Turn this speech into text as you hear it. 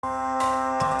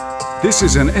This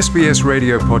is an SBS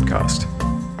radio podcast.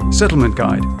 Settlement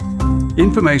Guide.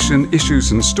 Information, issues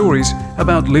and stories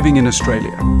about living in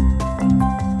Australia.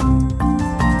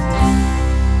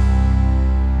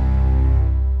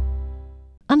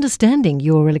 Understanding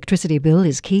your electricity bill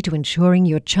is key to ensuring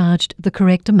you're charged the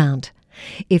correct amount.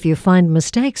 If you find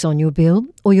mistakes on your bill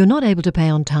or you're not able to pay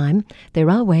on time,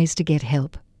 there are ways to get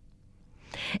help.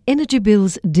 Energy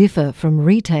bills differ from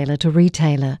retailer to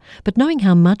retailer, but knowing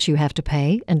how much you have to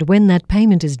pay and when that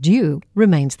payment is due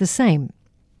remains the same.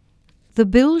 The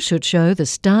bill should show the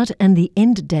start and the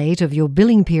end date of your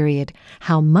billing period,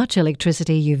 how much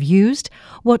electricity you've used,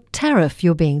 what tariff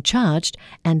you're being charged,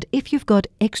 and if you've got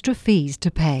extra fees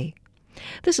to pay.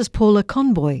 This is Paula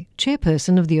Conboy,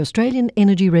 Chairperson of the Australian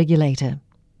Energy Regulator.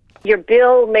 Your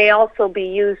bill may also be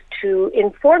used to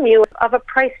inform you of a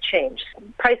price change.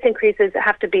 Price increases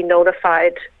have to be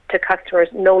notified to customers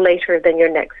no later than your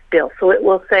next bill. So it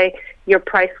will say your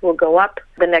price will go up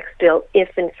the next bill if,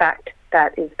 in fact,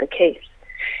 that is the case.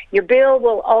 Your bill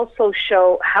will also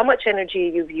show how much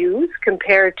energy you've used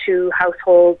compared to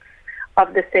households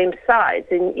of the same size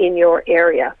in your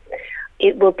area.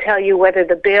 It will tell you whether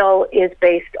the bill is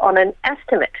based on an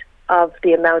estimate of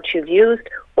the amount you've used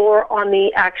or on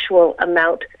the actual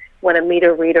amount when a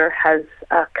meter reader has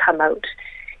come out.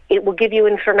 It will give you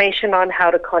information on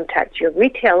how to contact your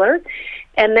retailer,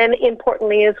 and then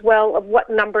importantly as well of what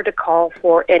number to call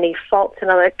for any faults in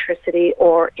electricity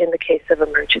or in the case of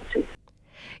emergencies.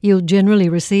 You'll generally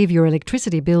receive your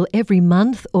electricity bill every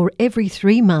month or every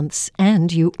 3 months,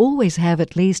 and you always have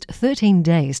at least 13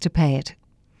 days to pay it.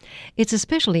 It's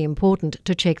especially important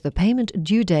to check the payment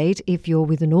due date if you're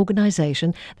with an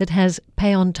organisation that has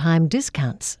pay-on-time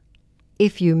discounts.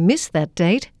 If you miss that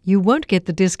date, you won't get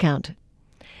the discount.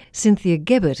 Cynthia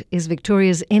Gebbert is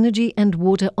Victoria's Energy and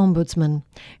Water Ombudsman.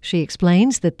 She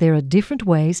explains that there are different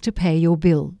ways to pay your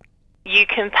bill. You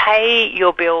can pay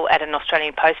your bill at an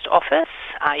Australian Post Office.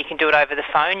 You can do it over the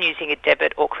phone using a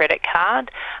debit or credit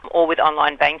card or with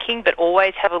online banking, but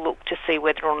always have a look to see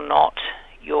whether or not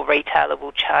your retailer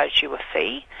will charge you a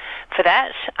fee for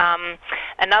that.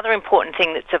 Another important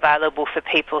thing that's available for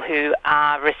people who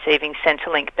are receiving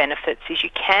Centrelink benefits is you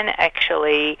can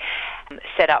actually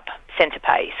set up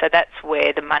Centrepay. So that's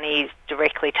where the money is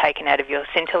directly taken out of your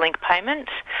Centrelink payment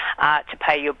to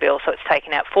pay your bill. So it's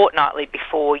taken out fortnightly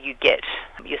before you get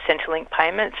your Centrelink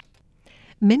payments.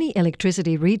 Many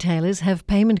electricity retailers have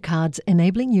payment cards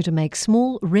enabling you to make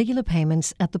small, regular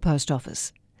payments at the post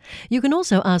office. You can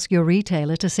also ask your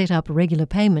retailer to set up regular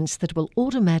payments that will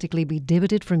automatically be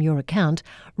debited from your account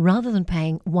rather than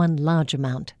paying one large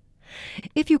amount.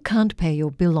 If you can't pay your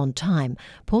bill on time,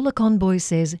 Paula Conboy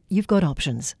says you've got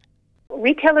options.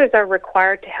 Retailers are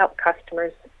required to help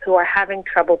customers who are having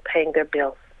trouble paying their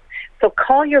bills. So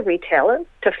call your retailer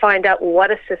to find out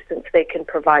what assistance they can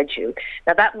provide you.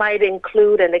 Now that might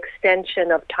include an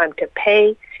extension of time to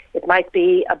pay. It might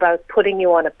be about putting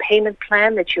you on a payment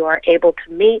plan that you are able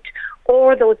to meet,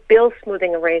 or those bill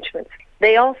smoothing arrangements.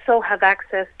 They also have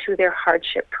access to their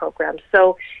hardship program.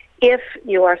 So if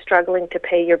you are struggling to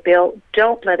pay your bill,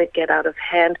 don't let it get out of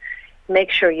hand.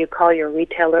 Make sure you call your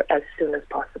retailer as soon as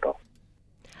possible.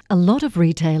 A lot of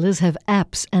retailers have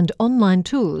apps and online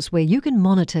tools where you can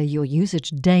monitor your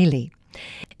usage daily.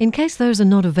 In case those are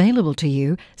not available to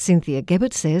you, Cynthia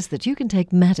Gebbert says that you can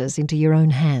take matters into your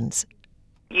own hands.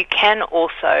 You can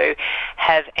also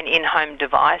have an in-home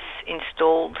device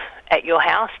installed at your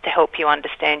house to help you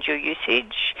understand your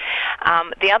usage.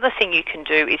 The other thing you can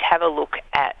do is have a look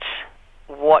at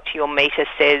what your meter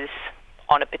says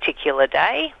on a particular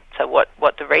day, so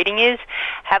what the reading is.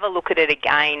 Have a look at it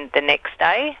again the next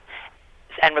day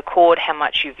and record how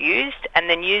much you've used, and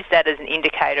then use that as an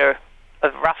indicator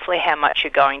of roughly how much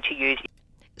you're going to use.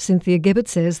 Cynthia Gebbert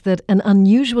says that an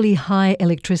unusually high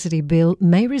electricity bill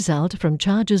may result from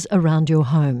charges around your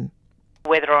home.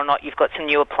 Whether or not you've got some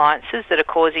new appliances that are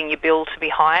causing your bill to be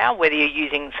higher, whether you're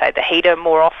using, say, the heater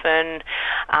more often,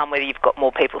 whether you've got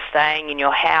more people staying in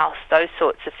your house, those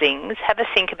sorts of things. Have a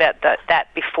think about that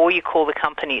before you call the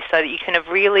company so that you can have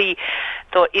really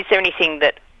thought, is there anything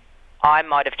that I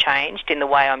might have changed in the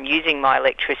way I'm using my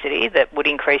electricity that would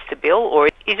increase the bill, or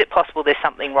is it possible there's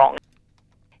something wrong?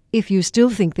 If you still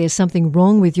think there's something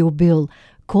wrong with your bill,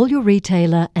 call your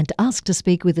retailer and ask to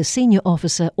speak with a senior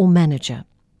officer or manager.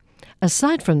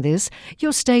 Aside from this,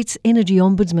 your state's Energy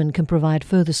Ombudsman can provide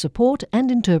further support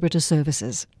and interpreter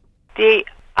services. The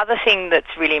other thing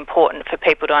that's really important for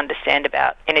people to understand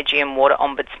about Energy and Water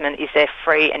Ombudsman is they're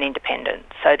free and independent.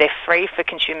 So they're free for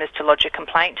consumers to lodge a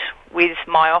complaint with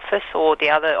my office or the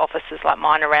other offices like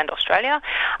mine around Australia.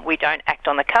 We don't act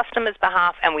on the customer's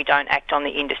behalf and we don't act on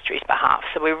the industry's behalf.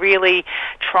 So we're really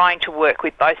trying to work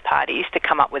with both parties to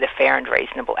come up with a fair and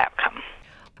reasonable outcome.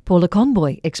 Paula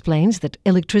Conboy explains that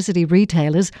electricity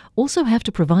retailers also have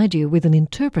to provide you with an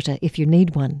interpreter if you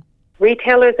need one.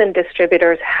 Retailers and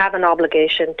distributors have an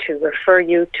obligation to refer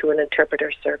you to an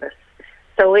interpreter service.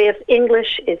 So if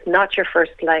English is not your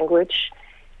first language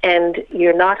and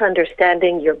you're not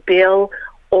understanding your bill,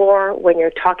 or when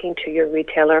you're talking to your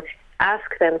retailer,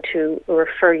 ask them to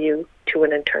refer you to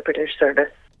an interpreter service.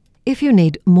 If you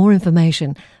need more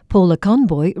information, Paula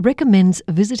Conboy recommends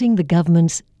visiting the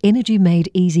government's Energy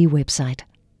Made Easy website.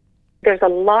 There's a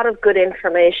lot of good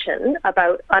information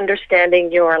about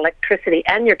understanding your electricity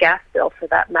and your gas bill, for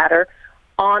that matter,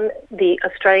 on the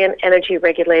Australian Energy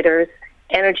Regulator's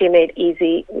Energy Made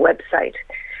Easy website.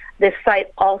 This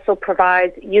site also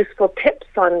provides useful tips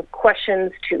on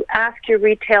questions to ask your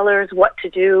retailers, what to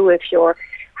do if you're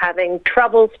having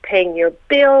troubles paying your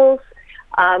bills,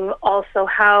 also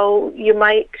how you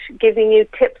might, giving you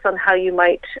tips on how you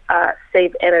might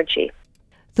save energy.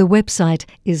 The website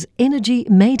is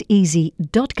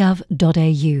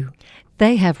energymadeeasy.gov.au.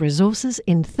 They have resources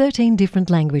in 13 different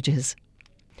languages.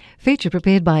 Feature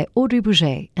prepared by Audrey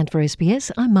Bouget, and for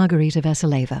SBS, I'm Margarita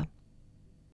Vasileva.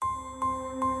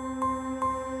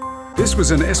 This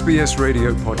was an SBS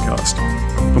radio podcast.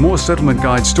 For more Settlement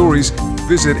Guide stories,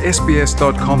 visit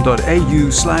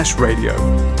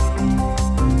sbs.com.au/radio.